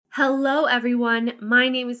Hello, everyone. My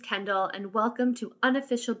name is Kendall, and welcome to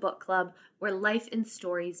Unofficial Book Club, where life and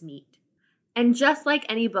stories meet. And just like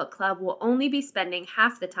any book club, we'll only be spending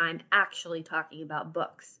half the time actually talking about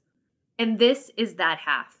books. And this is that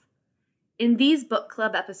half. In these book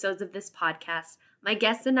club episodes of this podcast, my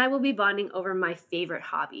guests and I will be bonding over my favorite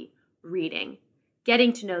hobby, reading.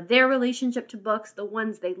 Getting to know their relationship to books, the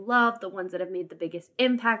ones they love, the ones that have made the biggest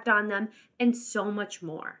impact on them, and so much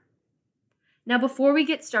more. Now, before we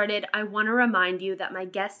get started, I want to remind you that my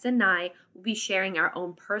guests and I will be sharing our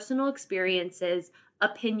own personal experiences,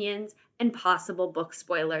 opinions, and possible book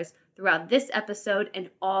spoilers throughout this episode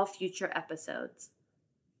and all future episodes.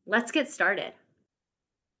 Let's get started.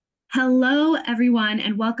 Hello, everyone,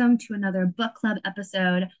 and welcome to another book club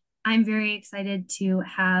episode. I'm very excited to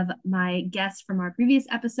have my guest from our previous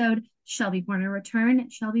episode, Shelby Warner, return.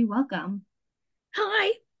 Shelby, welcome.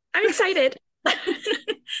 Hi, I'm excited.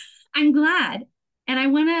 I'm glad. And I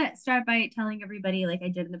want to start by telling everybody, like I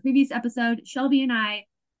did in the previous episode, Shelby and I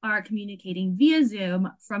are communicating via Zoom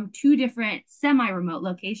from two different semi-remote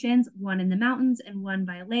locations, one in the mountains and one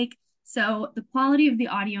by a lake. So the quality of the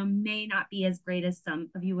audio may not be as great as some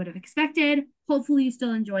of you would have expected. Hopefully you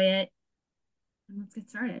still enjoy it. And let's get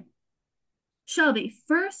started. Shelby,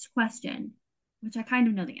 first question, which I kind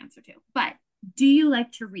of know the answer to, but do you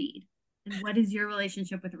like to read? And what is your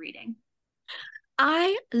relationship with reading?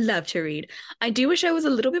 I love to read. I do wish I was a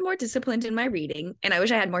little bit more disciplined in my reading, and I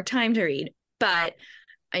wish I had more time to read, but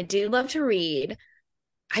I do love to read.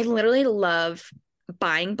 I literally love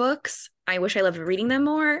buying books. I wish I loved reading them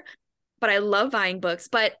more, but I love buying books.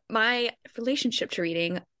 But my relationship to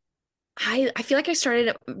reading, I feel like I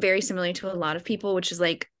started very similarly to a lot of people, which is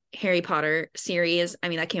like Harry Potter series. I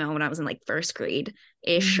mean, that came out when I was in like first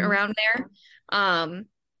grade-ish around there.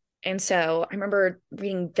 And so I remember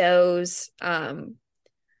reading those.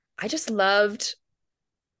 I just loved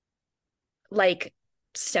like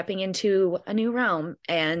stepping into a new realm.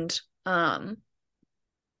 And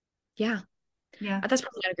yeah, Yeah. that's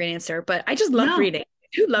probably not a great answer, but I just love No. reading. I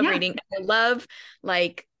do love Yeah. reading. I love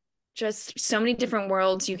like just so many different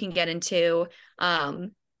worlds you can get into.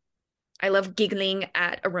 I love giggling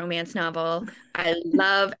at a romance novel. I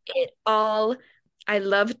love it all. I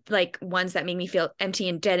love like ones that make me feel empty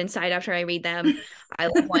and dead inside after I read them. I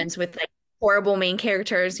love ones with like horrible main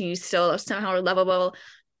characters who still somehow are lovable.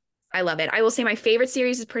 I love it. I will say my favorite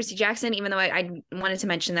series is Percy Jackson, even though I wanted to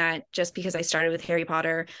mention that just because I started with Harry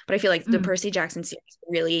Potter. But I feel like the Percy Jackson series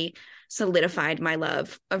really solidified my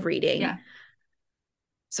love of reading. Yeah.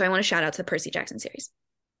 So I want to shout out to the Percy Jackson series.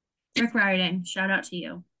 Rick Riordan, shout out to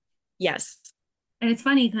you. Yes. And it's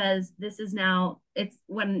funny because it's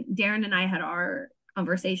when Darren and I had our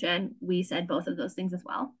conversation, we said both of those things as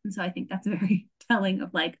well. And so I think that's very telling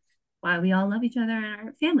of like why we all love each other and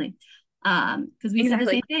our family. Because we said the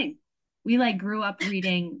same thing. We like grew up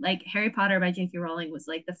reading like Harry Potter by J.K. Rowling was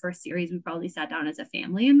like the first series we probably sat down as a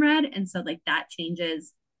family and read. And so like that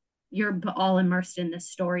changes, you're all immersed in this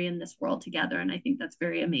story in this world together. And I think that's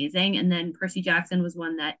very amazing. And then Percy Jackson was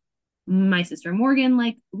one that my sister Morgan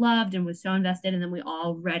like loved and was so invested, and then we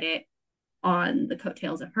all read it on the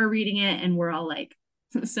coattails of her reading it, and we're all like,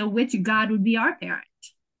 so which god would be our parent?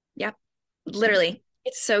 Yep, literally,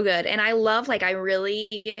 it's so good. And I love, like, I really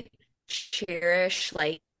cherish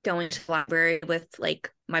like going to the library with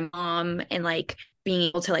like my mom and like being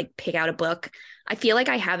able to like pick out a book. I feel like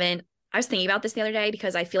I was thinking about this the other day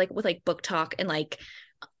because I feel like with like book talk and like,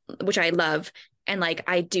 which I love, and like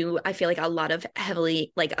I feel like a lot of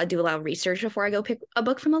heavily, like I do a lot of research before I go pick a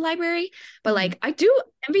book from a library. But like I do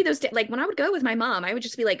envy those like when I would go with my mom, I would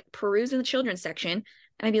just be like perusing the children's section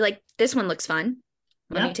and I'd be like, this one looks fun.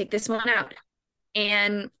 Let me take this one out.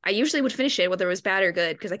 And I usually would finish it whether it was bad or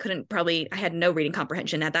good because I had no reading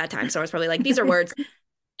comprehension at that time. So I was probably like, these are words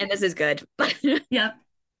and this is good. Yep.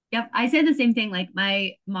 Yep. I say the same thing. Like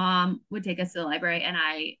my mom would take us to the library, and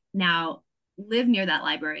I now live near that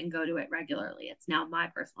library and go to it regularly. It's now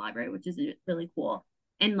my personal library, which is really cool.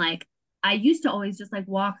 And like I used to always just like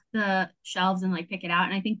walk the shelves and like pick it out.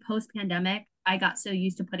 And I think post pandemic, I got so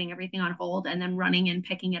used to putting everything on hold and then running and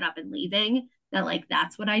picking it up and leaving that like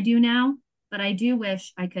that's what I do now. But I do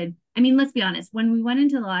wish I could. I mean, let's be honest. When we went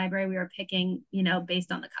into the library, we were picking,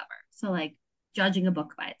 based on the cover. So like judging a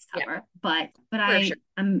book by its cover. Yeah. But sure.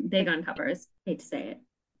 I'm big on covers. Hate to say it.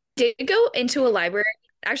 Did go into a library.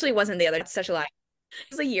 Actually, it wasn't the other. It's such a lie.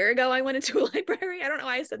 It was a year ago I went into a library. I don't know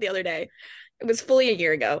why I said the other day. It was fully a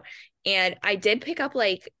year ago. And I did pick up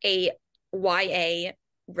like a YA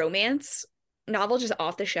romance novel just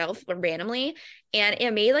off the shelf randomly. And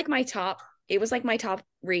it made like it was like my top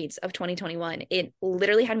reads of 2021. It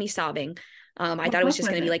literally had me sobbing. I thought it was just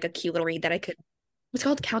going to be like a cute little read that I could It's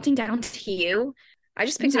called Counting Down to You. I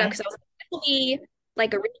just picked it up Okay. because I was like, it'll be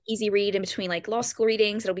like a really easy read in between like law school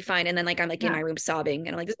readings. It'll be fine. And then like I'm like in my Yeah. room sobbing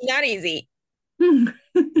and I'm like, this is not easy.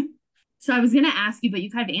 So I was going to ask you, but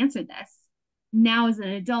you kind of answered this. Now, as an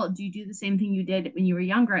adult, do you do the same thing you did when you were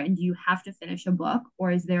younger? And do you have to finish a book?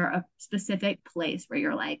 Or is there a specific place where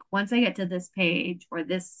you're like, once I get to this page or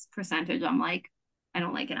this percentage, I'm like, I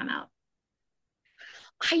don't like it, I'm out?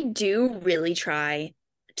 I do really try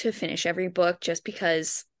to finish every book just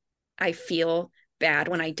because I feel bad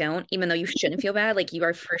when I don't, even though you shouldn't feel bad. Like you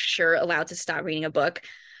are for sure allowed to stop reading a book.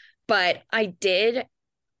 But I did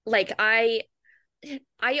like I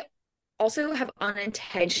also have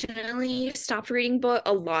unintentionally stopped reading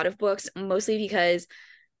a lot of books, mostly because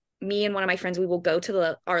me and one of my friends, we will go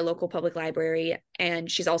to our local public library,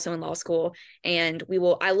 and she's also in law school, and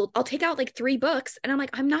I'll take out like 3 books, and I'm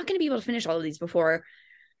like, I'm not going to be able to finish all of these before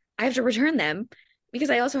I have to return them,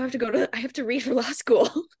 because I have to read for law school.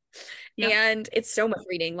 Yep. And it's so much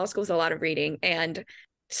reading. Law school is a lot of reading. And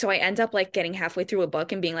so I end up like getting halfway through a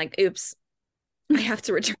book and being like, oops, I have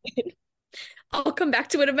to return it. I'll come back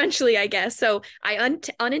to it eventually, I guess. So I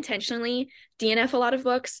unintentionally DNF a lot of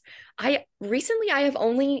books. I have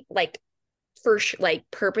only like like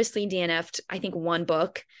purposely DNF'd, I think, one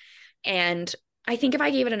book. And I think if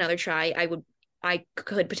I gave it another try, I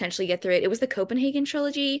could potentially get through it. It was the Copenhagen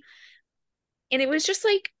trilogy. And it was just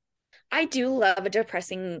like, I do love a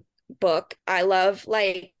depressing book. I love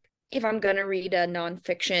like if I'm gonna read a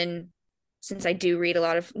nonfiction, since I do read a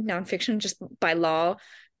lot of nonfiction just by law,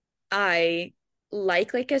 I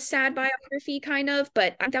like a sad biography kind of,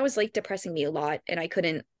 but that was like depressing me a lot and I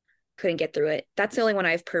couldn't get through it. That's the only one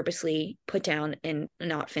I've purposely put down and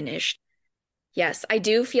not finished. Yes, I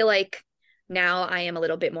do feel like now I am a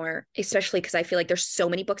little bit more, especially because I feel like there's so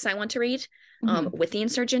many books I want to read, Mm-hmm. with the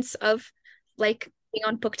insurgence of like being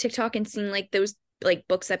on book TikTok and seeing like those like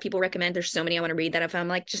books that people recommend. There's so many I want to read that if I'm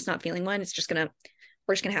like just not feeling one, we're just gonna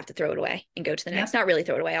have to throw it away and go to the next. Yep. Not really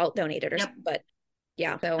throw it away. I'll donate it or Yep. something, but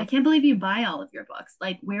yeah. I So can't believe you buy all of your books.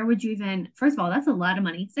 Like, where would you even, first of all, that's a lot of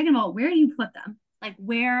money. Second of all, where do you put them? Like,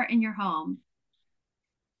 where in your home?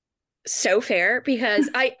 so fair because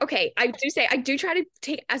I do try to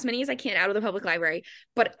take as many as I can out of the public library,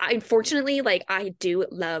 but unfortunately, like I do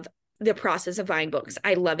love the process of buying books.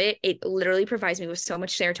 I love it. It literally provides me with so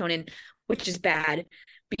much serotonin, which is bad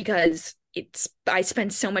because I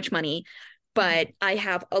spend so much money, but I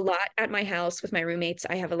have a lot at my house with my roommates.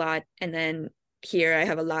 I have a lot, and then here I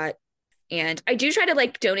have a lot, and I do try to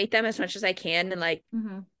like donate them as much as I can and like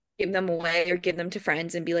Mm-hmm. give them away or give them to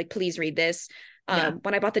friends and be like, please read this. Yeah.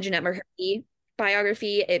 When I bought the Jeanette McCurdy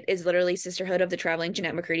biography, it is literally Sisterhood of the Traveling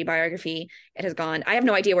Jeanette McCurdy biography. It has gone. I have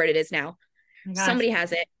no idea where it is now. Oh my gosh. Somebody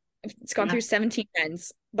has it. It's gone Yeah. through 17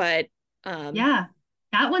 friends, but Yeah.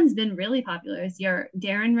 That one's been really popular. Is your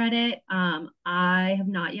Darren read it? I have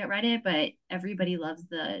not yet read it, but everybody loves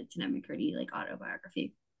the Jeanette McCurdy like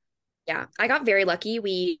autobiography. yeah, I got very lucky.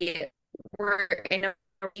 We were in a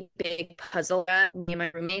really big puzzle, me and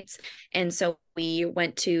my roommates, and so we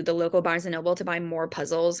went to the local Barnes and Noble to buy more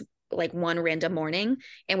puzzles like one random morning,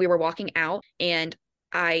 and we were walking out, and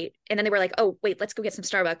then they were like, "Oh, wait, let's go get some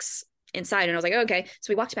Starbucks inside," and I was like, oh, "Okay."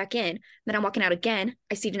 So we walked back in. Then I'm walking out again.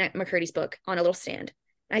 I see Jeanette McCurdy's book on a little stand.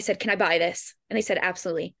 And I said, "Can I buy this?" And they said,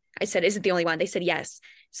 "Absolutely." I said, "Is it the only one?" They said, "Yes."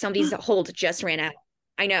 Somebody's hold just ran out.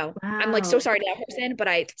 I know. I'm like so Wow. sorry to that person, but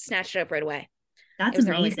I snatched it up right away. It That's was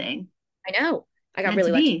their only. amazing. I know. I got Meant really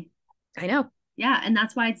to lucky. be. I know. Yeah. And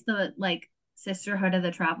that's why it's the like Sisterhood of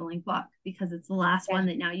the Traveling Book, because it's the last Yeah. one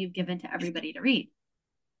that now you've given to everybody to read.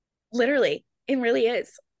 Literally, it really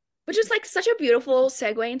is. Which is like such a beautiful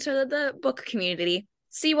segue into the book community.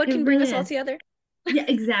 See what It can bring really us all is. together. Yeah,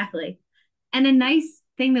 exactly. And a nice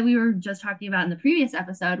thing that we were just talking about in the previous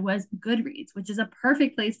episode was Goodreads, which is a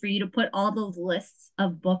perfect place for you to put all those lists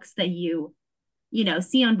of books that you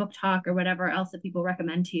see on Book Talk or whatever else that people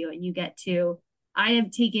recommend to you. And you get to, I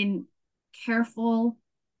have taken careful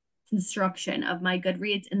construction of my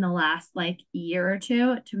Goodreads in the last like year or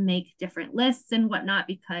two to make different lists and whatnot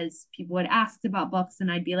because people would ask about books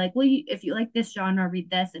and I'd be like, well, if you like this genre, read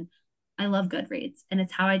this. And I love Goodreads. And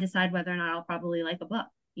it's how I decide whether or not I'll probably like a book,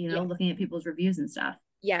 Yeah. looking at people's reviews and stuff.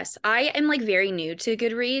 Yes, I am like very new to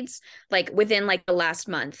Goodreads. Like within like the last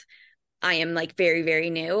month, I am like very,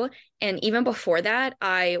 very new. And even before that,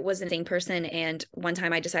 I was a thing person. And one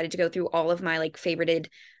time I decided to go through all of my like favorited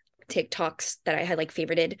TikToks that I had like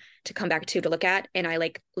favorited to come back to look at. And I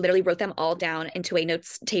like literally wrote them all down into a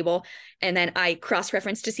notes table. And then I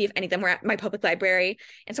cross-referenced to see if any of them were at my public library.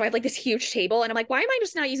 And so I have like this huge table. And I'm like, why am I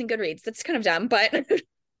just not using Goodreads? That's kind of dumb. But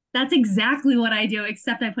That's exactly what I do,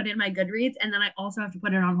 except I put it in my Goodreads and then I also have to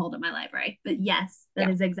put it on hold at my library. But yes, that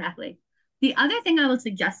Yeah. is exactly. The other thing I will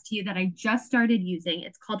suggest to you that I just started using,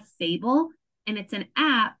 it's called Fable, and it's an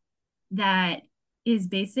app that is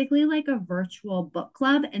basically like a virtual book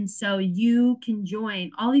club. And so you can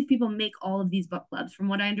join, all these people make all of these book clubs, from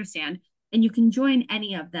what I understand, and you can join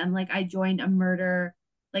any of them. Like I joined a murder,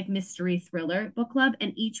 like mystery thriller book club,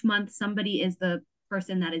 and each month somebody is the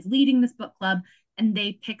person that is leading this book club and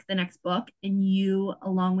they pick the next book, and you,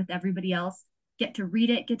 along with everybody else, get to read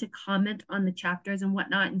it, get to comment on the chapters and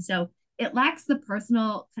whatnot. And so it lacks the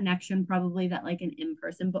personal connection probably that like an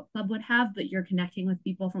in-person book club would have, but you're connecting with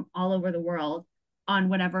people from all over the world on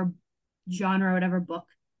whatever genre, whatever book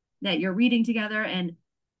that you're reading together. And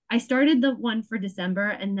I started the one for December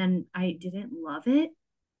and then I didn't love it.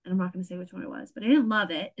 And I'm not going to say which one it was, but I didn't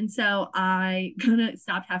love it. And so I kind of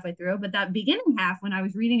stopped halfway through. But that beginning half, when I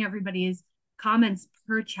was reading everybody's comments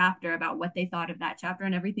per chapter about what they thought of that chapter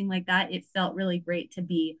and everything like that, it felt really great to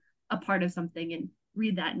be a part of something and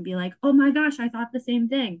read that and be like, oh my gosh, I thought the same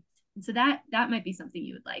thing. And so that might be something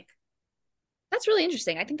you would like. That's really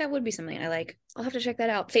interesting. I think that would be something I like. I'll have to check that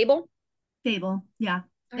out. Fable? Fable, yeah. All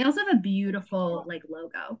They right. also have a beautiful like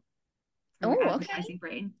logo for your Oh, okay. advertising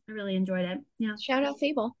brain. I really enjoyed it. Yeah. Shout out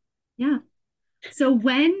Fable. Yeah. So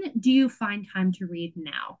when do you find time to read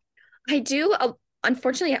now? I do.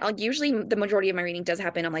 Unfortunately, I'll usually the majority of my reading does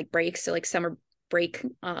happen on like breaks, so like summer break.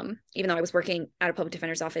 Even though I was working at a public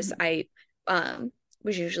defender's office, I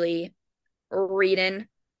was usually reading,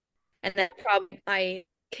 and then probably I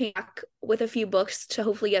came back with a few books to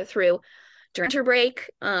hopefully get through during winter break.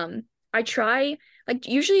 I try like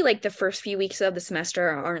usually like the first few weeks of the semester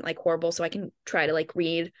aren't like horrible, so I can try to like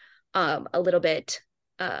read a little bit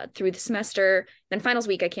through the semester. Then finals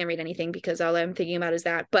week I can't read anything because all I'm thinking about is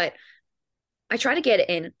that. But I try to get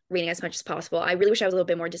in reading as much as possible. I really wish I was a little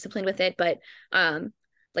bit more disciplined with it, but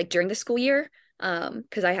like during the school year,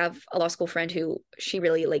 because I have a law school friend who she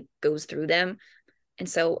really like goes through them. And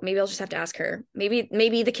so maybe I'll just have to ask her.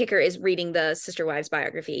 Maybe the kicker is reading the Sister Wives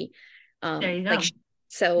biography. There you Like go.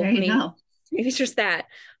 so There you go. maybe it's just that.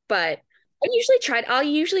 But I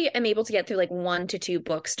usually am able to get through like 1 to 2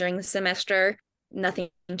 books during the semester, nothing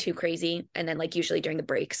too crazy. And then like usually during the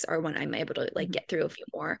breaks are when I'm able to like Mhm. get through a few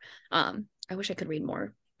more. I wish I could read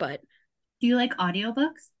more, but Do you like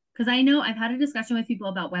audiobooks? Because I know I've had a discussion with people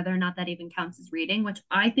about whether or not that even counts as reading, which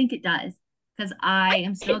I think it does, because I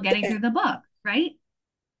am still getting through the book, right?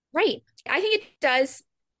 right. I think it does.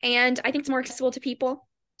 And I think it's more accessible to people.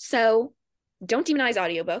 So don't demonize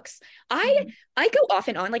audiobooks. I Mhm. I go off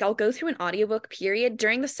and on. Like I'll go through an audiobook period.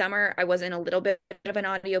 During the summer, I was in a little bit of an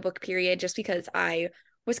audiobook period just because I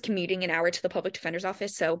was commuting an hour to the public defender's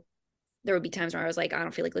office. So there would be times where I was like, I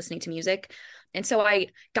don't feel like listening to music. And so I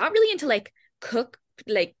got really into like cook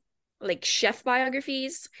like chef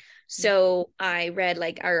biographies. So I read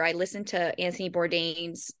like or I listened to Anthony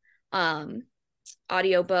Bourdain's um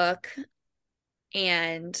audiobook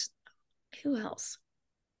and who else?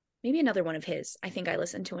 Maybe another one of his. I think I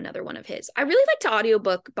listened to another one of his. I really like to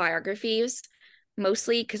audiobook biographies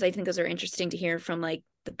mostly because I think those are interesting to hear from like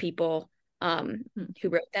the people Mhm. who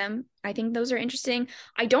wrote them. I think those are interesting.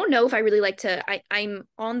 I don't know if I really like to I'm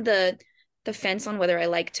on the fence on whether I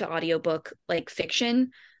like to audiobook like fiction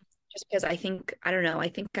just because I don't know, I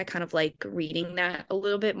think I kind of like reading that a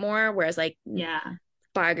little bit more whereas like Yeah,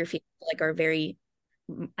 biographies like are very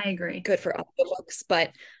I agree. good for audiobooks,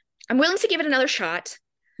 but I'm willing to give it another shot.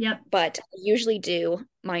 Yep. But I usually do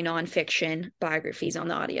my nonfiction biographies on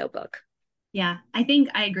the audiobook. Yeah, I think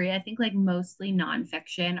I agree. I think like mostly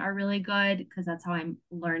nonfiction are really good because that's how I'm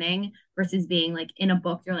learning versus being like in a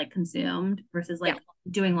book, you're like consumed versus Yeah, like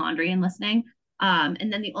doing laundry and listening.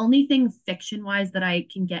 And then the only thing fiction wise that I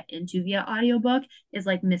can get into via audiobook is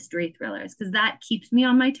like mystery thrillers because that keeps me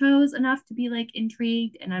on my toes enough to be like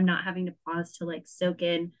intrigued and I'm not having to pause to like soak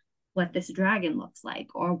in what this dragon looks like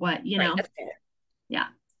or what, right. That's fair. yeah.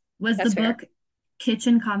 Was the That's fair. book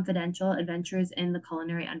Kitchen Confidential Adventures in the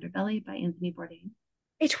Culinary Underbelly by Anthony Bourdain?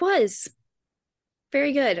 It was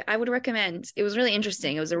very good. I would recommend. It was really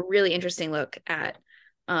interesting. It was a really interesting look at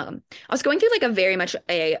I was going through like a very much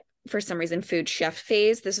a for some reason food chef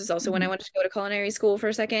phase. This was also when I Mhm. wanted to go to culinary school for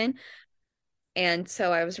a second. And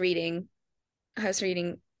so I was reading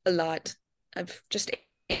a lot of just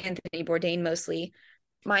Anthony Bourdain mostly.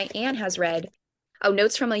 My aunt has read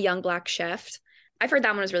Notes from a Young Black Chef. I've heard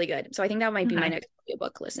that one was really good. So I think that might be my Okay. next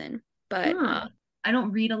audiobook listen. But Huh. I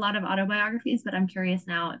don't read a lot of autobiographies, but I'm curious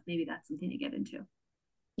now if maybe that's something to get into.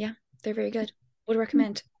 yeah, they're very good. Would Hmm.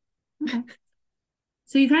 recommend. Okay.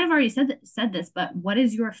 So you kind of already said this, but what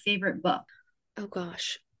is your favorite book? Oh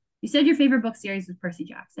gosh. You said your favorite book series was Percy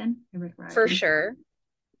Jackson by Rick For Riordan. sure.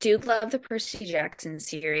 Do love the Percy Jackson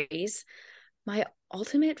series. My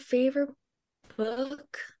ultimate favorite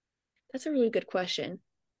book? That's a really good question.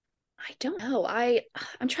 I don't know.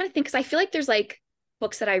 I'm trying to think because I feel like there's like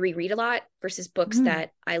books that I reread a lot versus books Mm.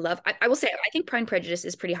 that I love. I will say I think Pride and Prejudice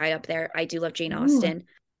is pretty high up there. I do love Jane Ooh. Austen.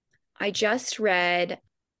 I just read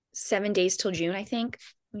 7 Days Till June, I think.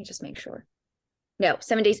 Let me just make sure. No,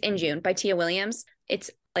 7 Days in June by Tia Williams. It's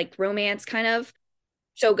like romance kind of.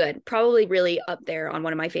 So good. Probably really up there on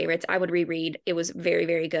one of my favorites. I would reread. It was very,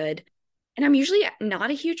 very good. And I'm usually not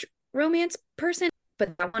a huge romance person,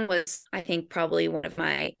 but that one was, I think, probably one of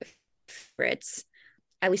my favorites,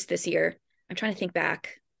 at least this year. I'm trying to think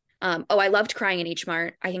back. Oh, I loved Crying in H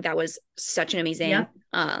Mart. I think that was such an amazing Yep,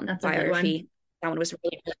 that's a good one. biography. That one was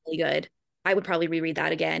really, really good. I would probably reread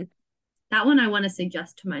that again. That one I want to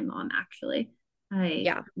suggest to my mom actually. I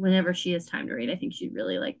Yeah, whenever she has time to read, I think she'd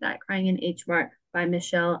really like that. Crying in H Mart by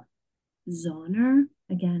Michelle Zauner.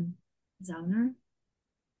 Again, Zauner.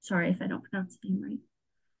 Sorry if I don't pronounce the name right.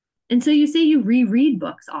 And so you say you reread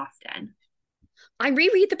books often. I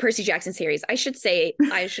reread the Percy Jackson series. I should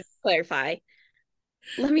clarify.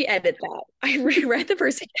 Let me edit that. I reread the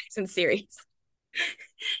Percy Jackson series.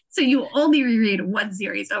 So you only reread one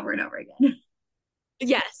series over and over again.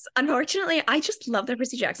 Yes, unfortunately, I just love the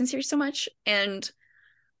Percy Jackson series so much. And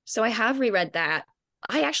so I have reread that.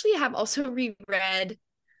 I actually have also reread,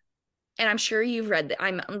 and I'm sure you've read,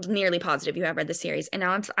 I'm nearly positive you have read the series. And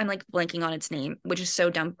now I'm like blanking on its name, which is so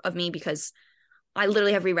dumb of me because I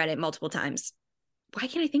literally have reread it multiple times. Why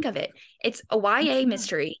can't I think of it? It's a What's YA it about?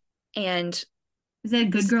 mystery. And Is it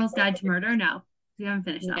Good this, Girl's Guide to Murder? No, you haven't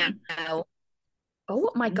finished that one. no. Oh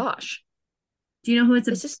my Okay. gosh. Do you know who it's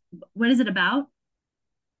a? This is, What is it about?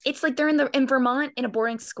 it's like they're in Vermont in a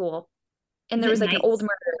boarding school. And Is there it was like an old Knights?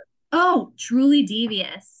 murder. Oh, Truly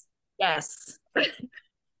Devious. Yes.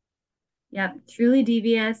 Yep, Truly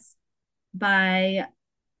Devious by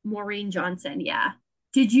Maureen Johnson. Yeah.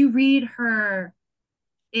 Did you read her?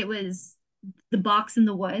 It was The Box in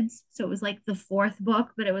the Woods. So it was like the fourth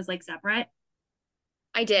book, but it was like separate.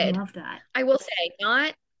 I I did. love that. I will say,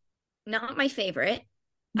 not my favorite.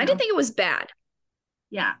 I didn't No. think it was bad.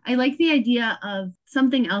 Yeah. I like the idea of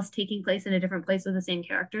something else taking place in a different place with the same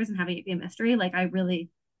characters and having it be a mystery. Like I really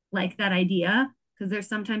like that idea because there's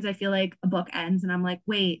sometimes I feel like a book ends and I'm like,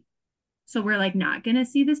 wait, so we're like not gonna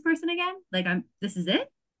see this person again? Like I'm this is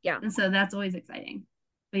it? Yeah. And so that's always exciting.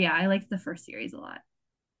 But yeah, I liked the first series a lot.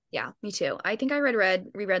 Yeah, me too. I think I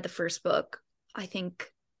reread the first book, I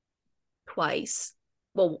think twice.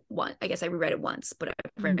 Well, one, I guess I reread it once, but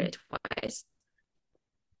I've read Mhm. it twice.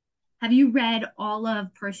 Have you read all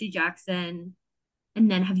of Percy Jackson? And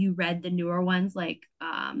then have you read the newer ones like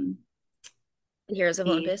The Heroes of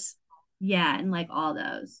the Olympus. yeah, and like all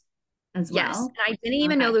those as Yes. well? And I didn't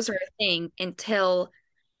even know Okay. those were a thing until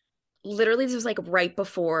literally this was like right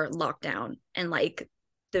before lockdown and like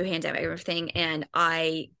the pandemic and everything. And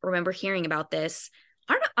I remember hearing about this.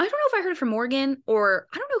 I don't know if I heard it from Morgan or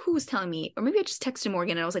I don't know who was telling me, or maybe I just texted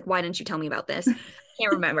Morgan and I was like, why didn't you tell me about this?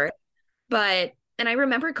 Can't remember. But and I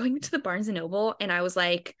remember going to the Barnes and Noble and I was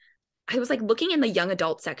like looking in the young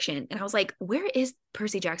adult section and I was like, where is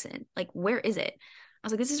Percy Jackson? Like, where is it? I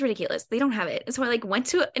was like, this is ridiculous. They don't have it. And so I like went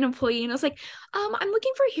to an employee and I was like, I'm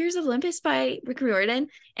looking for Heroes of Olympus by Rick Riordan.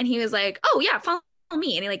 And he was like, oh yeah, follow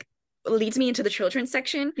me. And he like leads me into the children's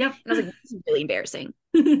section. And Yep. I was like, this is really embarrassing.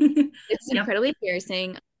 This is Yep. incredibly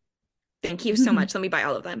embarrassing. Thank you so much. Let me buy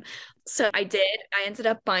all of them. So I did. I ended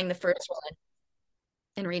up buying the first one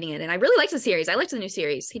and reading it. And I really liked the series. I liked the new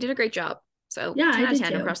series. He did a great job. So Yeah, 10 I out of did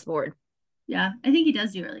 10 too. across the board. Yeah, I think he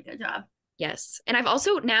does do a really good job. Yes. And I've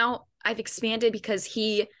also now I've expanded because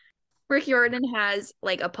Rick Riordan has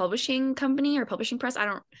like a publishing company or publishing press. I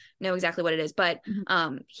don't know exactly what it is, but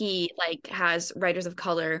Mhm. he like has writers of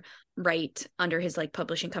color write under his like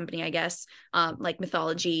publishing company, I guess. Like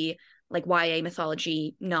mythology, like YA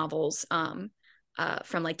mythology novels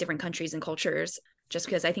from like different countries and cultures just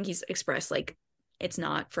because I think he's expressed like it's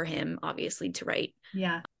not for him obviously to write.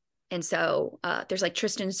 Yeah. And so there's like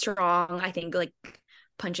Tristan Strong, I think like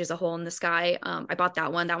punches a hole in the sky. I bought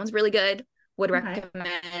that one. That one's really good. Would Okay.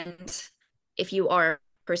 recommend if you are a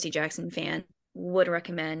Percy Jackson fan, would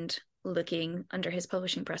recommend looking under his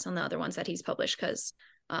publishing press on the other ones that he's published because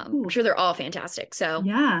I'm Ooh. sure they're all fantastic. So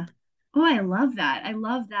Yeah. Oh, I love that. I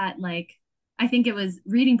love that. Like, I think it was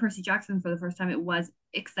reading Percy Jackson for the first time. It was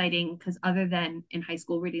exciting because other than in high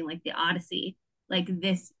school reading like the Odyssey, like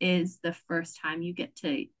this is the first time you get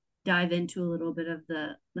to dive into a little bit of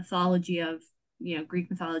the mythology of, Greek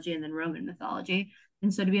mythology and then Roman mythology.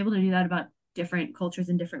 And so to be able to do that about different cultures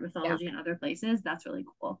and different Yeah. mythology in other places. That's really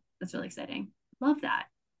cool. That's really exciting. Love that.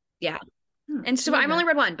 Yeah. Hmm, And I so love I've only that.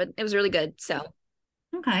 read one, but it was really good. So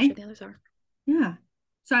I'm sure Okay. the others are. Yeah.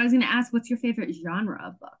 So I was going to ask, what's your favorite genre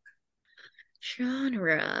of book?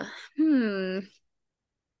 Genre.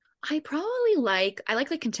 I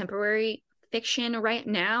like contemporary fiction right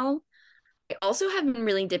now. I also have been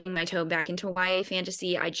really dipping my toe back into YA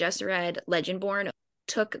fantasy. I just read Legendborn,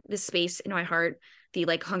 took the space in my heart, the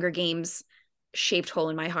like Hunger Games shaped hole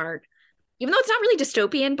in my heart. Even though it's not really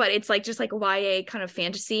dystopian, but it's like just like YA kind of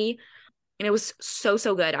fantasy. And it was so,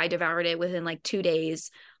 so good. I devoured it within like 2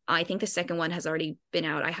 days. I think the second one has already been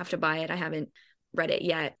out. I have to buy it. I haven't read it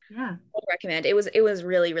yet. Yeah. I would recommend. It was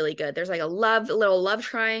really, really good. There's like a little love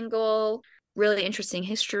triangle, really interesting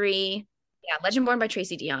history. Yeah, Legendborn by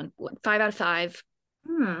Tracy Dion. 5 out of 5.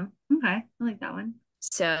 Hmm. Okay. I like that one.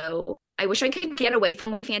 So I wish I could get away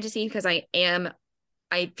from fantasy because I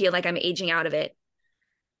feel like I'm aging out of it.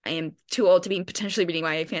 I am too old to be potentially reading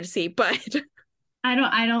YA fantasy, but I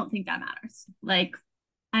don't think that matters. Like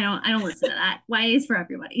I don't listen to that. YA is for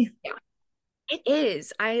everybody. yeah, it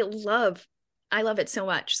is. I love it so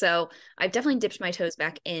much. So I've definitely dipped my toes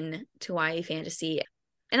back in to YA fantasy.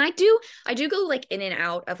 And I do go like in and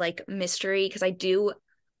out of like mystery because I do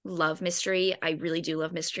love mystery. I really do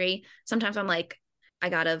love mystery. Sometimes I'm like, I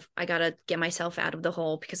gotta get myself out of the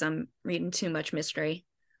hole because I'm reading too much mystery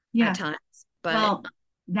at Yeah. times. But Well,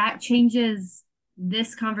 that changes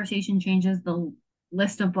this conversation changes the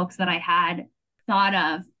list of books that I had thought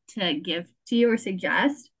of to give to you or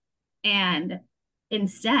suggest. And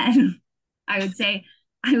instead, I would say,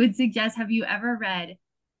 I would suggest, have you ever read?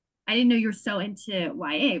 I didn't know you're so into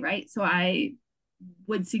YA, right? So I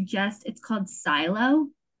would suggest it's called Silo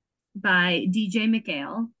by DJ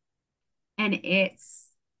McGale. And it's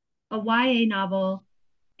a YA novel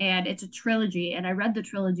and it's a trilogy. And I read the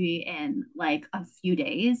trilogy in like a few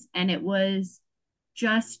days, and it was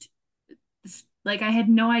just like I had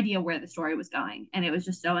no idea where the story was going, and it was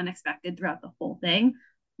just so unexpected throughout the whole thing.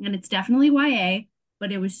 And it's definitely YA,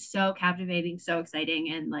 but it was so captivating, so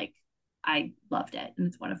exciting, and like I loved it. And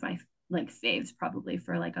it's one of my like faves probably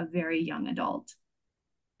for like a very young adult,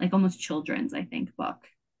 like almost children's, I think, book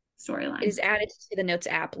it storyline. is added to the Notes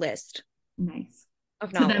app list Nice.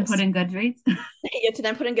 of To then put novels. in Goodreads. Yeah, to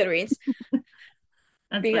then put in Goodreads That's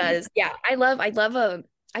funny. because yeah, I love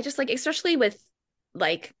I just like especially with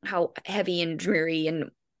like how heavy and dreary and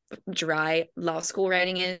dry law school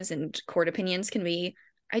writing is and court opinions can be.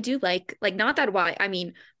 I do like not that why I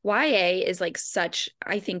mean YA is like such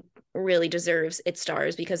I think really deserves its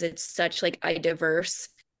stars because it's such like a diverse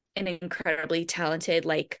and incredibly talented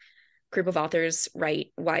like group of authors write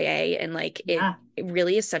YA and like it Yeah. it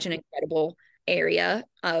really is such an incredible area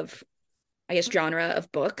of I guess genre of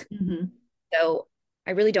book. Hmm. So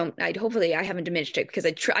I really don't I hopefully I haven't diminished it because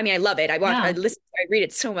I mean I love it. I No, listen I read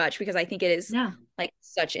it so much because I think it is no. like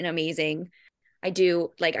such an amazing I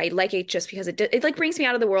like it just because it like brings me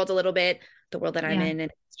out of the world a little bit, the world that I'm Yeah. in,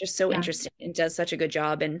 and it's just so Yeah. interesting and does such a good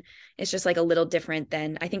job. And it's just like a little different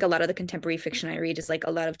than I think a lot of the contemporary fiction I read is like a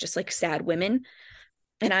lot of just like sad women.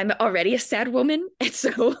 And I'm already a sad woman. And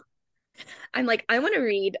so I'm like, I want to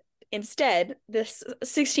read instead this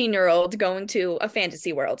 16-year-old going to a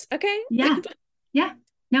fantasy world. Okay. Yeah. Yeah.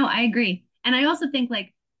 No, I agree. And I also think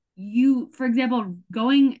like for example,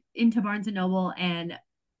 going into Barnes and Noble and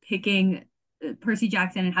picking Percy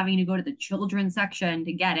Jackson and having to go to the children's section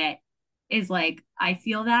to get it is like, I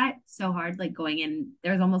feel that so hard, like going in,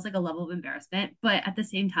 there's almost like a level of embarrassment. But at the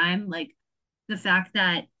same time, like the fact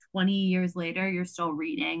that 20 years later, you're still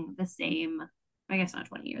reading the same, I guess not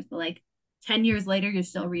 20 years, but like 10 years later, you're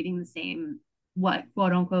still reading the same, what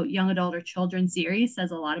quote unquote young adult or children's series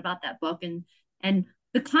says a lot about that book. And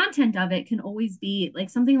the content of it can always be like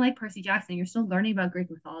something like Percy Jackson. You're still learning about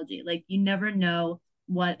Greek mythology. Like you never know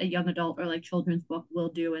what a young adult or like children's book will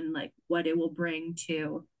do and like what it will bring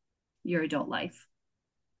to your adult life.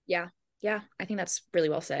 Yeah. Yeah. I think that's really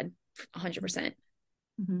well said. 100%.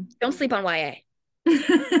 Mm-hmm. Don't sleep on YA.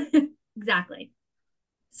 Exactly.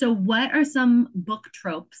 So, what are some book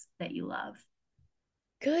tropes that you love?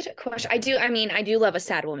 Good question. I do love a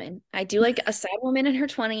sad woman. I do like a sad woman in her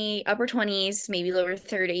upper 20s, maybe lower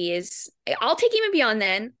 30s. I'll take even beyond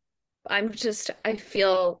then. I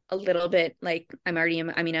feel a little bit like I'm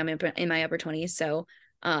in my upper 20s. So,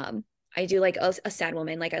 I do like a sad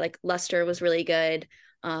woman. Like I like Luster was really good.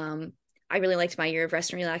 Um, I really liked My Year of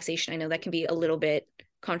Rest and Relaxation. I know that can be a little bit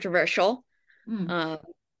controversial. Mm, Um,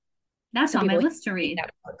 that's some on my people list to hate read.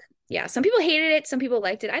 that book. Yeah, some people hated it. Some people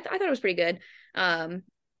liked it. I thought it was pretty good. Um,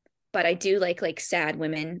 but I do like sad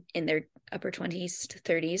women in their upper 20s to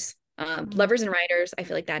 30s. Mm. Lovers and Writers, I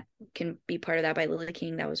feel like that can be part of that by Lily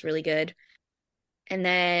King. That was really good. And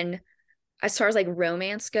then as far as like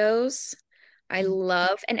romance goes, I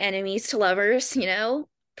love an enemies to lovers,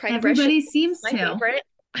 Pride and Prejudice Everybody is seems my to. favorite.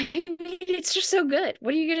 I mean, it's just so good.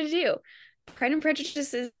 What are you gonna do? Pride and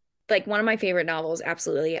Prejudice is like one of my favorite novels.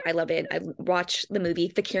 Absolutely. I love it. I watched the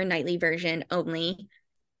movie, the Keira Knightley version only.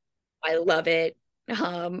 I love it.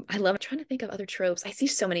 I love trying to think of other tropes. I see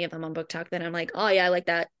so many of them on BookTok that I'm like, oh yeah, I like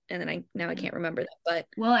that. And then I Yeah. can't remember them. But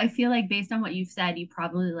Well, I feel like based on what you've said, you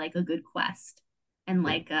probably like a good quest and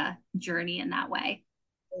like a journey in that way.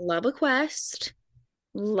 love a quest,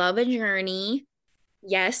 love a journey.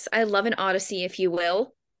 Yes, I love an odyssey, if you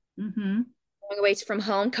will. Mm-hmm. Going away from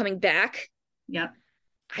home, coming back. Yep.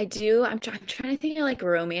 I do. I'm trying to think of like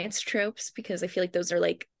romance tropes because I feel like those are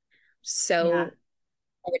like Yeah. so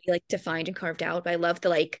already like defined and carved out. But I love the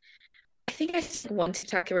like I think I saw one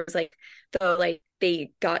TikTok where it was like the like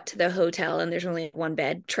they got to the hotel and there's only one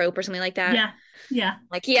bed trope or something like that. Yeah. Yeah.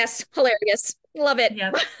 Like, yes, hilarious. Love it.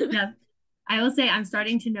 Yep. Yep. I will say I'm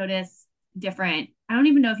starting to notice different, I don't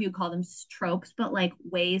even know if you call them tropes, but like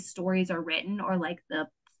ways stories are written or like the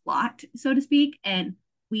plot, so to speak. And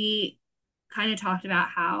we kind of talked about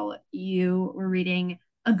how you were reading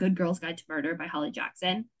A Good Girl's Guide to Murder by Holly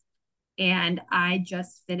Jackson. And I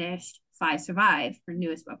just finished Five Survive, her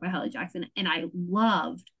newest book by Holly Jackson. And I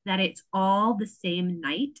loved that it's all the same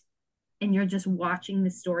night and you're just watching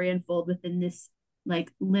the story unfold within this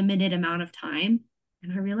like limited amount of time.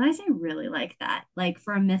 And I realized I really like that. Like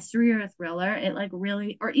for a mystery or a thriller, it like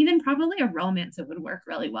really, or even probably a romance, it would work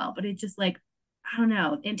really well. But it just like, I don't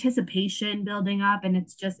know, anticipation building up. And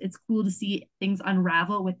it's cool to see things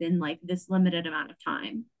unravel within like this limited amount of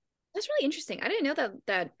time. That's really interesting. I didn't know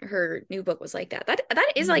that her new book was like that. That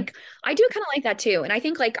is Mm-hmm. like I do kind of like that too. And I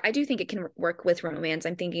think like I do think it can work with romance.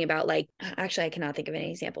 I'm thinking about like actually I cannot think of any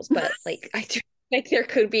examples, but like I do like there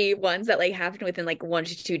could be ones that like happen within like 1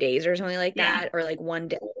 to 2 days or something like Yeah. that, or like one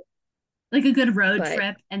day. Like a good road But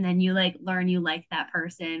trip. And then you like learn you like that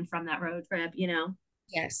person from that road trip, you know?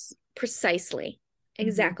 yes, precisely. Mm-hmm.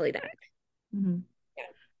 Exactly that. Mm-hmm. Yeah.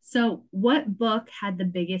 So, what book had the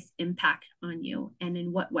biggest impact on you and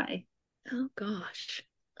in what way? Oh gosh.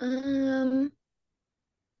 Um,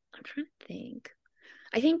 I'm trying to think.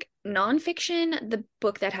 I think nonfiction, the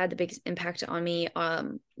book that had the biggest impact on me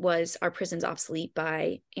was Our Prison's Obsolete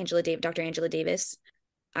by Dr. Angela Davis.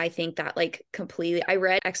 I think that like completely I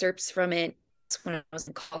read excerpts from it when I was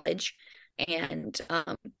in college and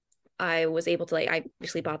I was able to like I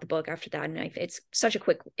actually bought the book after that and it's such a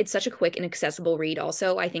quick and accessible read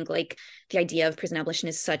also. I think like the idea of prison abolition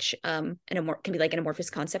is such can be like an amorphous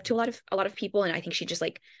concept to a lot of people and I think she just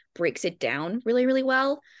like breaks it down really really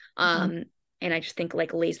well. Mhm. And I just think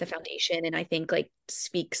like lays the foundation and I think like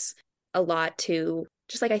speaks a lot to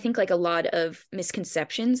just like I think like a lot of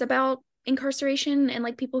misconceptions about incarceration and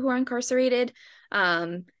like people who are incarcerated.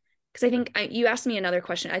 Because I think you asked me another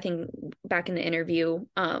question, I think back in the interview,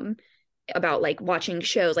 about like watching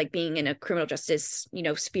shows, like being in a criminal justice,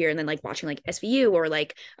 sphere, and then like watching like SVU or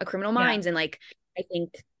like a Criminal Yeah. Minds, and like I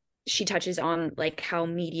think she touches on like how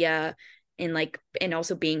media and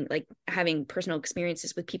also being like having personal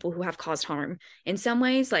experiences with people who have caused harm in some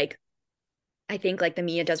ways. Like I think like the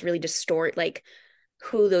media does really distort like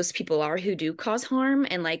who those people are who do cause harm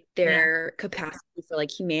and like Yeah. their capacity for like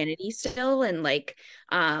humanity still and like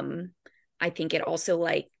I think it also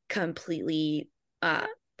like completely uh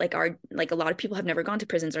like our like a lot of people have never gone to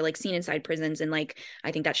prisons or like seen inside prisons and like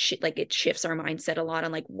I think that like it shifts our mindset a lot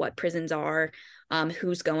on like what prisons are,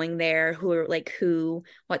 who's going there, who are like who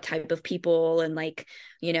what type of people and like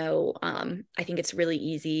I think it's really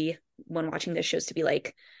easy when watching those shows to be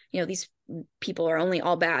like these people are only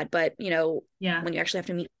all bad but Yeah. when you actually have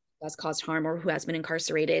to meet who has caused harm or who has been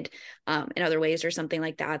incarcerated in other ways or something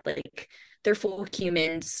like that, like they're full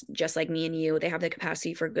humans just like me and you. They have the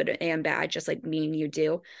capacity for good and bad, just like me and you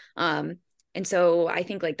do. Um, and so I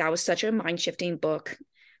think like that was such a mind shifting book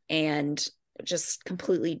and just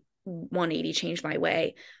completely 180 changed my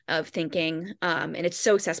way of thinking. And it's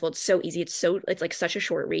so accessible, it's so easy, it's like such a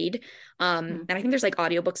short read. Mhm. And I think there's like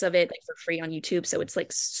audiobooks of it like for free on YouTube. So it's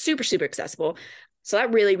like super, super accessible. So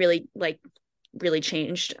that really, really like really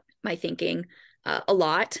changed my thinking a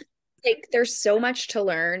lot. Like there's so much to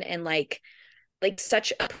learn and like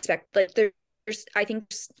such a perspective. Like there's I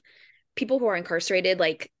think people who are incarcerated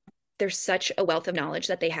like there's such a wealth of knowledge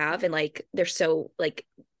that they have and like they're so like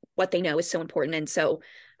what they know is so important and so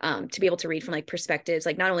to be able to read from like perspectives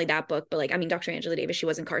like not only that book but like I mean Dr. Angela Davis she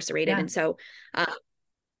was incarcerated Yeah. and so uh,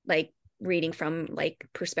 like reading from like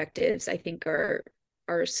perspectives I think are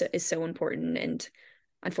is so important and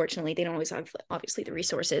unfortunately, they don't always have obviously the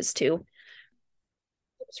resources to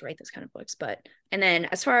write those kind of books. But and then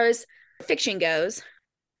as far as fiction goes,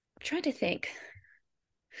 I'm trying to think.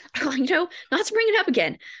 Not to bring it up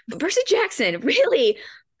again, but Percy Jackson, really,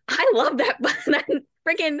 I love that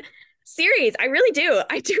freaking series. I really do.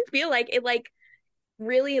 I do feel like it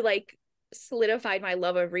really solidified my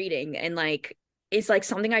love of reading, and it's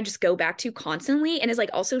something I just go back to constantly, and is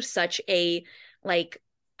also such a like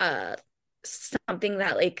uh something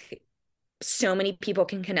that so many people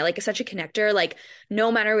can connect, such a connector.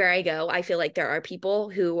 No matter where I go, I feel like there are people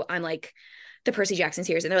who I'm the Percy Jackson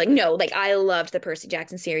series, and they're no, I loved the Percy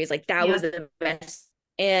Jackson series, that was the best.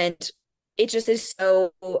 And it just is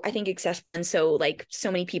so, I think, accessible, and so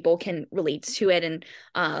so many people can relate to it. And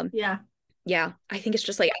yeah, I think it's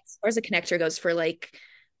just as far as a connector goes for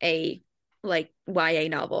a YA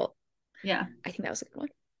novel. Yeah, I think that was a good one.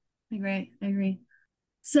 I agree.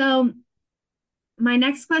 So my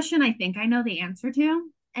next question, I think I know the answer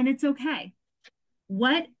to, and it's okay.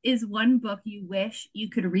 What is one book you wish you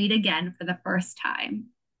could read again for the first time?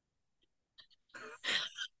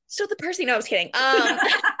 Still the Percy. No, I was kidding. I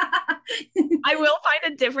will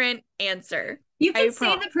find a different answer. You can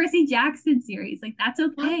say the Percy Jackson series. That's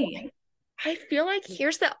okay. I feel like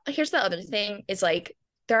here's the other thing is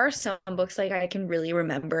there are some books I can really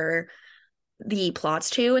remember the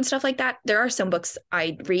plots to and stuff like that. There are some books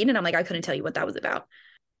I read and I'm I couldn't tell you what that was about.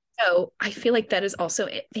 So I feel like that is also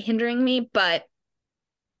hindering me, but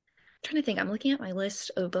I'm trying to think. I'm looking at my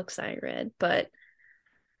list of books I read, but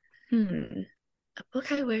a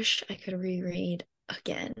book I wish I could reread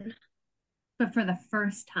again. But for the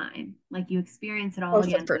first time, you experience it all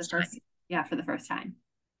again for the first time. Yeah, for the first time.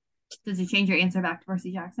 Does it change your answer back to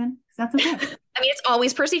Percy Jackson? Because that's okay. I mean, it's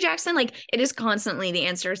always Percy Jackson. It is constantly the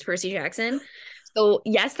answer is Percy Jackson. So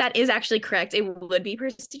yes, that is actually correct. It would be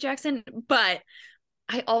Percy Jackson, but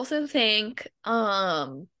I also think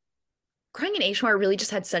Crying in Ashmore really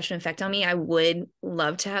just had such an effect on me. I would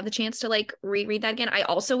love to have the chance to reread that again. I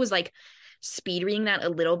also was speed reading that a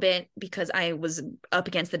little bit because I was up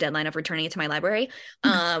against the deadline of returning it to my library.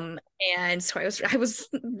 And so I was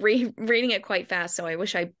reading it quite fast. So I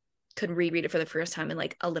wish I could reread it for the first time in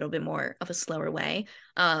a little bit more of a slower way.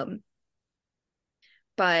 But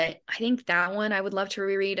I think that one I would love to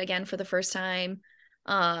reread again for the first time.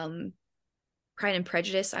 Pride and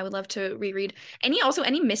Prejudice I would love to reread.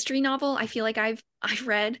 Any mystery novel I feel I've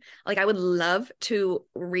read, I would love to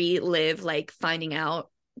relive finding out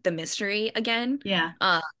the mystery again. Yeah.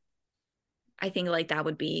 I think that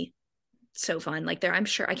would be so fun. I'm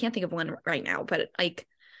sure I can't think of one right now, but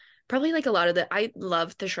probably a lot of I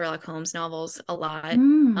love the Sherlock Holmes novels a lot.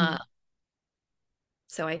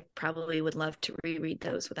 So I probably would love to reread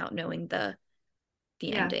those without knowing the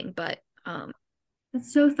ending. But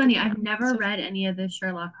that's so funny. I've never read any of the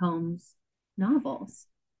Sherlock Holmes novels.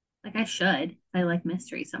 I should. I like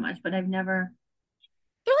mystery so much, but I've never.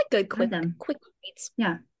 They're good, quick reads.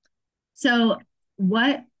 Yeah. So,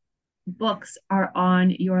 what books are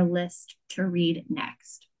on your list to read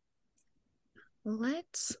next?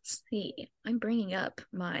 Let's see. I'm bringing up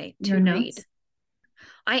my your notes. Read.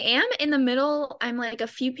 I am in the middle. I'm a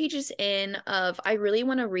few pages in of I really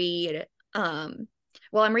want to read.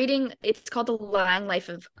 Well, I'm reading. It's called The Long Life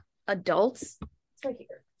of Adults. It's right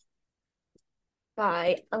here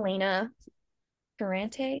by Elena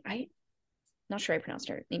Ferrante. I'm not sure I pronounced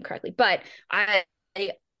her name correctly, but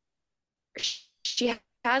she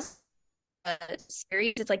has a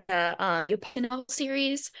series. It's a novel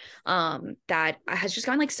series that has just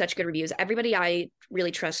gotten such good reviews. Everybody I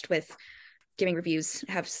really trust with giving reviews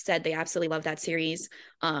have said they absolutely love that series.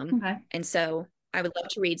 Okay. And so I would love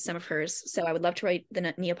to read some of hers. So I would love to write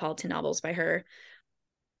the Neapolitan novels by her.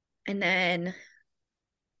 And then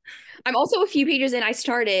I'm also a few pages in. I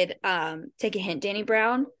started Take a Hint, Dani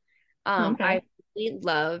Brown. Okay. I really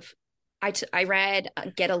love. I read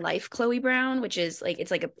Get a Life, Chloe Brown, which is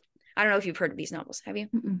it's a. I don't know if you've heard of these novels. Have you?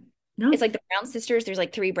 No. It's the Brown sisters. There's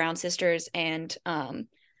 3 Brown sisters, and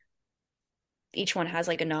each one has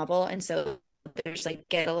a novel, and so there's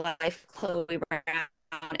Get a Life, Chloe Brown.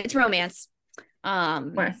 It's romance.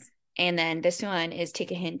 Of course. And then this one is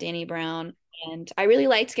Take a Hint, Dani Brown. And I really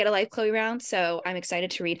liked Get a Life, Chloe Brown, so I'm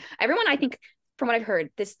excited to read. Everyone, I think, from what I've heard,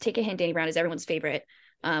 this Take a Hint, Dani Brown is everyone's favorite.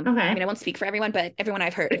 Okay. I mean, I won't speak for everyone, but everyone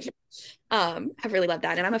I've heard have really loved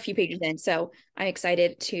that. And I'm a few pages in, so I'm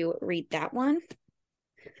excited to read that one.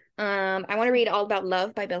 I want to read All About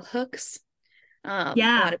Love by Bell Hooks.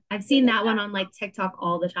 Yeah, I've seen that one on TikTok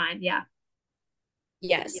all the time. Yeah.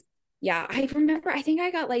 Yes. Yeah, I remember, I think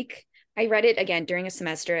I got I read it again during a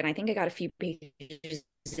semester, and I think I got a few pages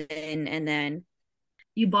in, and then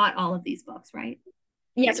you bought all of these books, right?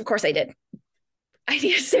 Yes, of course I did. I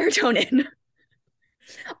need serotonin.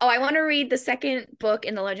 Oh, I want to read the second book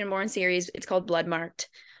in the Legendborn series. It's called Bloodmarked.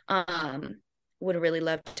 Would really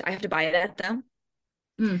love to. I have to buy that though.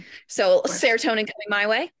 Mm, So of course. serotonin coming my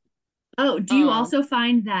way. Oh, do you Um, also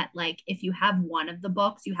find that like if you have one of the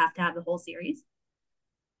books, you have to have the whole series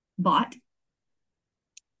bought?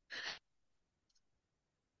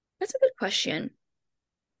 that's a good question.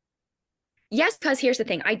 Yes, because here's the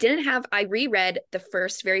thing. I reread the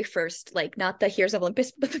very first, like not the Heroes of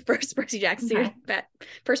Olympus, but the first Percy Jackson series, Okay. that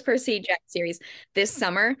first Percy Jackson series this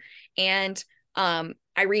summer. And I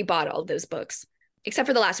rebought all of those books. Except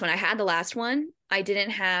for the last one. I had the last one. I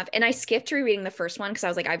didn't have, and I skipped rereading the first one because I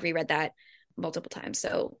was like, I've reread that multiple times.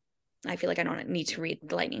 So I feel like I don't need to read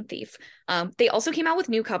The Lightning Thief. They also came out with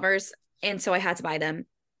new covers, and so I had to buy them.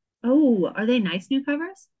 Oh, are they nice new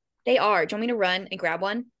covers? They are. Do you want me to run and grab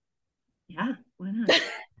one? Yeah, why not?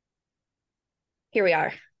 Here we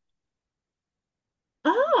are.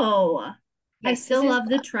 Oh, I Yes, this still is love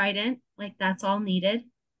the trident. Like that's all needed.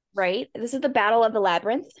 right. This is the Battle of the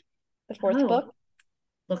Labyrinth, the fourth Oh, book.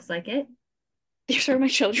 looks like it. These are my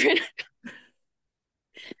children.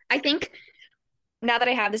 I think now that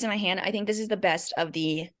I have this in my hand, I think this is the best of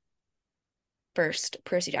the first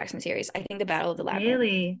Percy Jackson series. I think the Battle of the Labyrinth.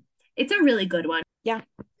 Really? It's a really good one. Yeah.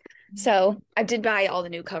 So I did buy all the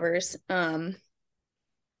new covers.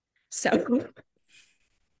 So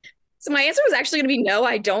so my answer was actually gonna be no,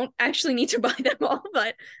 I don't actually need to buy them all,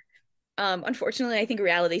 but unfortunately I think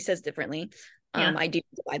reality says differently. Yeah. I do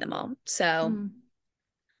need to buy them all. So Hmm.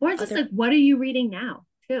 Or just other like, what are you reading now,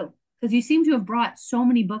 too? Because you seem to have brought so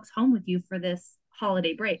many books home with you for this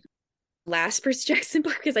holiday break. last Percy Jackson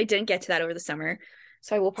book because I didn't get to that over the summer.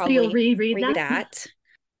 So I will So you'll probably reread read that? that.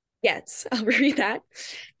 Yes, I'll read that.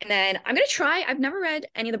 And then I'm gonna try. I've never read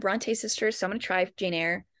any of the Bronte sisters, so I'm gonna try Jane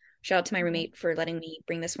Eyre. Shout out to my Okay. roommate for letting me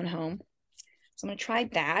bring this one home. So I'm gonna try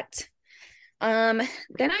that.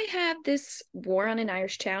 Then I have this War on an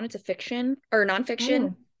Irish Town. It's a fiction or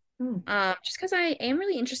nonfiction. Oh. Oh. Just because I am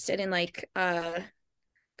really interested in like kind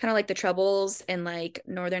of like the Troubles in like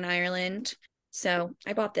Northern Ireland. So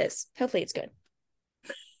I bought this. Hopefully it's good.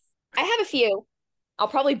 I have a few. I'll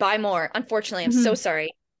probably buy more. Unfortunately, I'm so Mhm.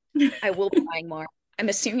 sorry. I will be buying more. I'm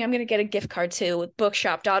assuming I'm going to get a gift card to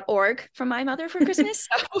bookshop.org from my mother for Christmas.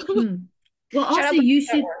 So Hmm. Well, shout also out you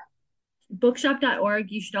should bookshop.org.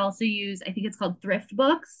 bookshop.org. You should also use, I think it's called thrift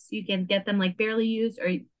books. You can get them like barely used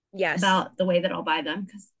or Yes. about the way that I'll buy them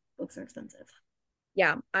because books are expensive.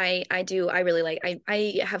 Yeah, I do. I really like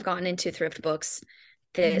I have gotten into thrift books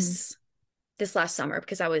Hmm. this this last summer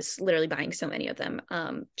because I was literally buying so many of them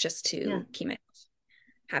just Yeah. to keep myself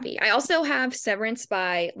happy. I also have Severance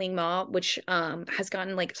by Ling Ma, which has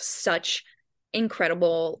gotten like such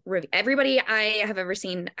incredible review. Everybody I have ever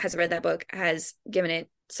seen has read that book has given it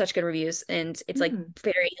such good reviews, and it's like Hmm.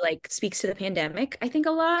 very like speaks to the pandemic, I think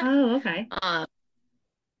a lot. Oh, okay. Um,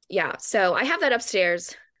 yeah, so I have that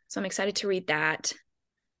upstairs, so I'm excited to read that.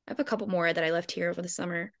 I have a couple more that I left here over the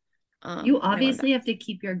summer. You That I want back. obviously have to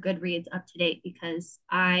keep your Goodreads up to date because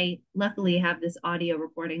I luckily have this audio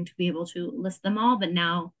recording to be able to list them all, but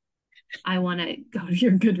now I want to go to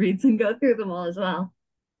your Goodreads and go through them all as well.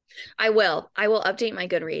 I will. I will update my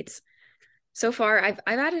Goodreads. So far, I've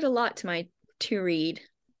added a lot to my to read.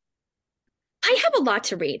 I have a lot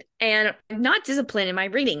to read, and I'm not disciplined in my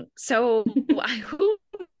reading. So I hope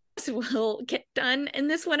this will get done in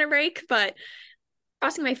this winter break, but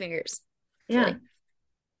crossing my fingers, Yeah. hopefully.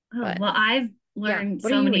 Oh, But well, I've yeah, learned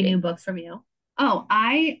what are so you many new reading? books from you. Oh,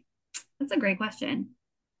 that's a great question.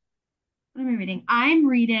 What am I reading? I'm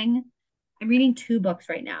reading two books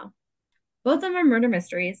right now. Both of them are murder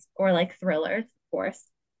mysteries or like thrillers, of course.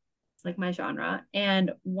 It's like my genre.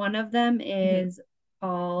 And one of them Mhm. is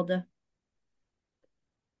called,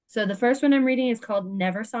 so the first one I'm reading is called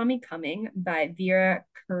Never Saw Me Coming by Vera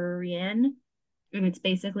Kurian. And it's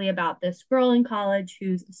basically about this girl in college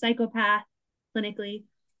who's a psychopath clinically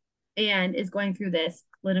and is going through this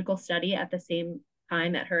clinical study at the same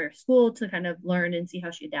time at her school to kind of learn and see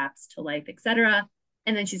how she adapts to life, etc.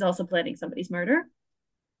 And then she's also planning somebody's murder.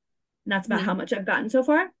 And that's about Mhm. how much I've gotten so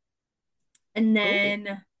far. And Oh,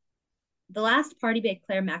 then the last party by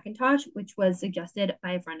Claire McIntosh, which was suggested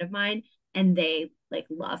by a friend of mine, and they like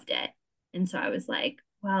loved it. And so I was like,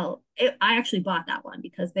 well, I actually bought that one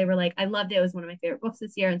because they were like, I loved it. It was one of my favorite books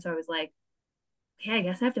this year. And so I was like, okay, I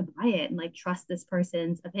guess I have to buy it and like trust this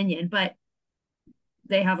person's opinion. But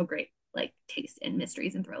they have a great like taste in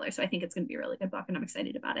mysteries and thrillers. So I think it's going to be a really good book and I'm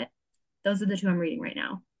excited about it. Those are the two I'm reading right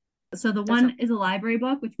now. So the that's not one is a library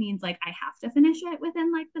book, which means like I have to finish it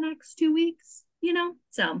within like the next 2 weeks, you know?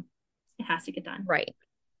 So it has to get done. right.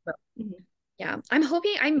 Mhm. Yeah. I'm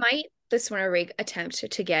hoping I might this winter break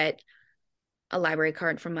attempt to get a library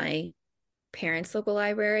card from my parents' local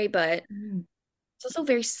library, but Mm, it's also a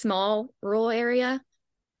very small rural area.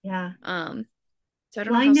 yeah. Um, so I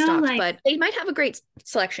don't Well, know I how know stocked, like but they might have a great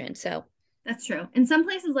selection. So that's true. And some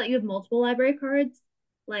places let you have multiple library cards.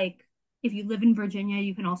 Like if you live in Virginia,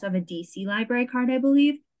 you can also have a DC library card, I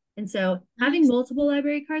believe. And so having nice. multiple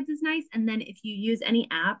library cards is nice. And then if you use any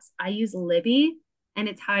apps, I use Libby, and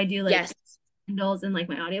it's how I do like Yes. Kindles and like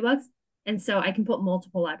my audiobooks. And so I can put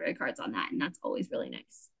multiple library cards on that, and that's always really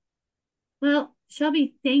nice. Well,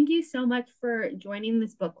 Shelby, thank you so much for joining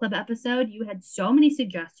this book club episode. You had so many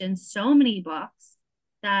suggestions, so many books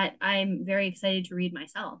that I'm very excited to read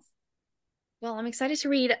myself. Well, I'm excited to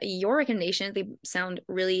read your recommendations. They sound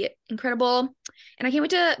really incredible. And I can't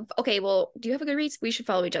wait to, okay, well, do you have a good reads? We should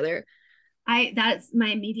follow each other. I That's my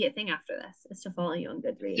immediate thing after this is to follow you on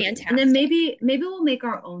Goodreads. And then Fantastic. maybe we'll make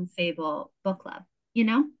our own Fable book club, you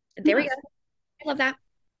know? Who There we go. knows? I love that.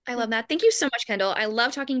 I Yeah. love that. Thank you so much, Kendall. I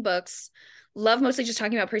love talking books. Love mostly just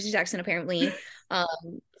talking about Percy Jackson, apparently.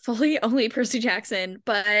 Fully only Percy Jackson,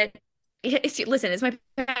 but listen, it's my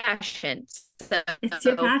passion. So It's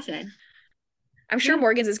your passion. I'm sure Yeah.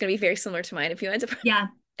 Morgan's is going to be very similar to mine if you end up Yeah.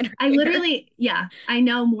 interviewing her. I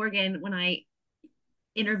know Morgan when I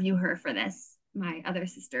interview her for this, my other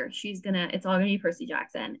sister. It's all gonna be Percy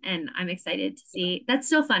Jackson, and I'm excited to see. That's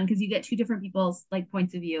so fun because you get two different people's like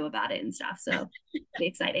points of view about it and stuff. So it'll be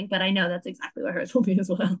exciting. But I know that's exactly what hers will be as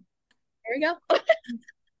well. There we go.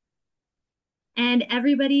 And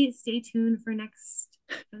everybody, stay tuned for the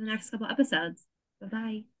next couple episodes. Bye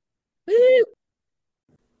bye. Woo!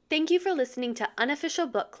 Thank you for listening to Unofficial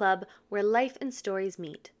Book Club, where life and stories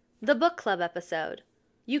meet. The book club episode.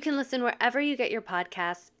 You can listen wherever you get your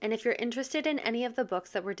podcasts, and if you're interested in any of the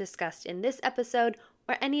books that were discussed in this episode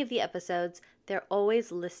or any of the episodes, they're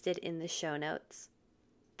always listed in the show notes.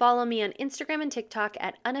 Follow me on Instagram and TikTok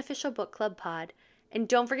at Unofficial Book Club Pod, and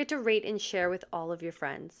don't forget to rate and share with all of your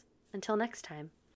friends. Until next time.